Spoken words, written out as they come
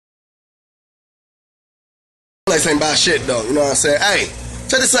This ain't about shit though, you know what I'm saying? Hey,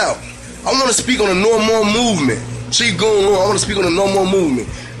 check this out. I want to speak on the NomoreMovement. Chief Goonielooney, I want to speak on the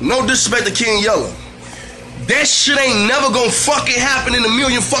NomoreMovement. No disrespect to KINGYELLA. That shit ain't never gonna fucking happen in a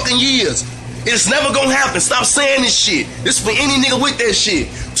million fucking years. It's never gonna happen. Stop saying this shit. This for any nigga with that shit.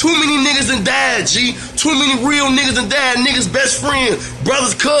 Too many niggas done died, G. Too many real niggas done died. Niggas best friends,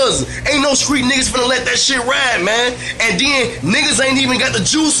 brothers, cousins. Ain't no street niggas finna let that shit ride, man. And then niggas ain't even got the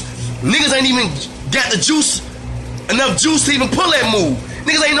juice. Niggas ain't even got the juice, enough juice to even pull that move.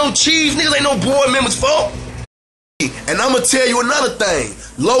 Niggas ain't no chiefs. Niggas ain't no board members, folk. And I'ma tell you another thing.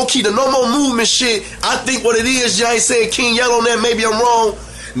 Low key, the NomoreMovement shit, I think what it is, y'all ain't saying KINGYELLA on that, maybe I'm wrong.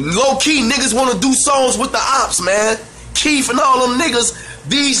 Low key, niggas wanna do songs with the Opps, man. Keef and all them niggas,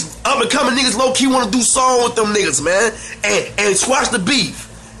 these up and coming niggas low key wanna do songs with them niggas, man. And squash the beef.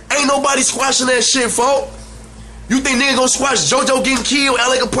 Ain't nobody squashing that shit, folk. You think niggas gonna squash JoJo getting killed,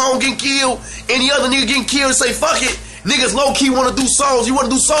 LA Capone getting killed, any other nigga getting killed and say fuck it? Niggas low key wanna do songs. You wanna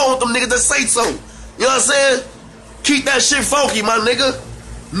do songs with them niggas that say so. You know what I'm saying? Keep that shit funky, my nigga.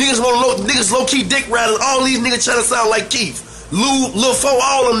 Niggas low key dick riders. All these niggas trying to sound like Keef. LUDFOE,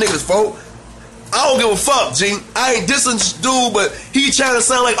 all them niggas, folk. I don't give a fuck, G. I ain't dissing this dude, but he trying to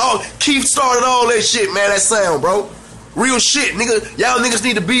sound like, oh, Keef started all that shit, man, that sound, bro. Real shit, nigga. Y'all niggas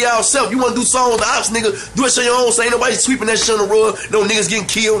need to be yourself. You want to do songs with the Opps, nigga, do it on your own. So ain't nobody sweeping that shit on the rug. No niggas getting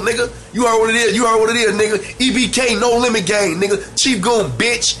killed, nigga. You heard what it is. You heard what it is, nigga. EBK, no limit gang, nigga. Chief Goon,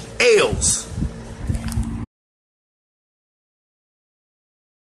 bitch. L's.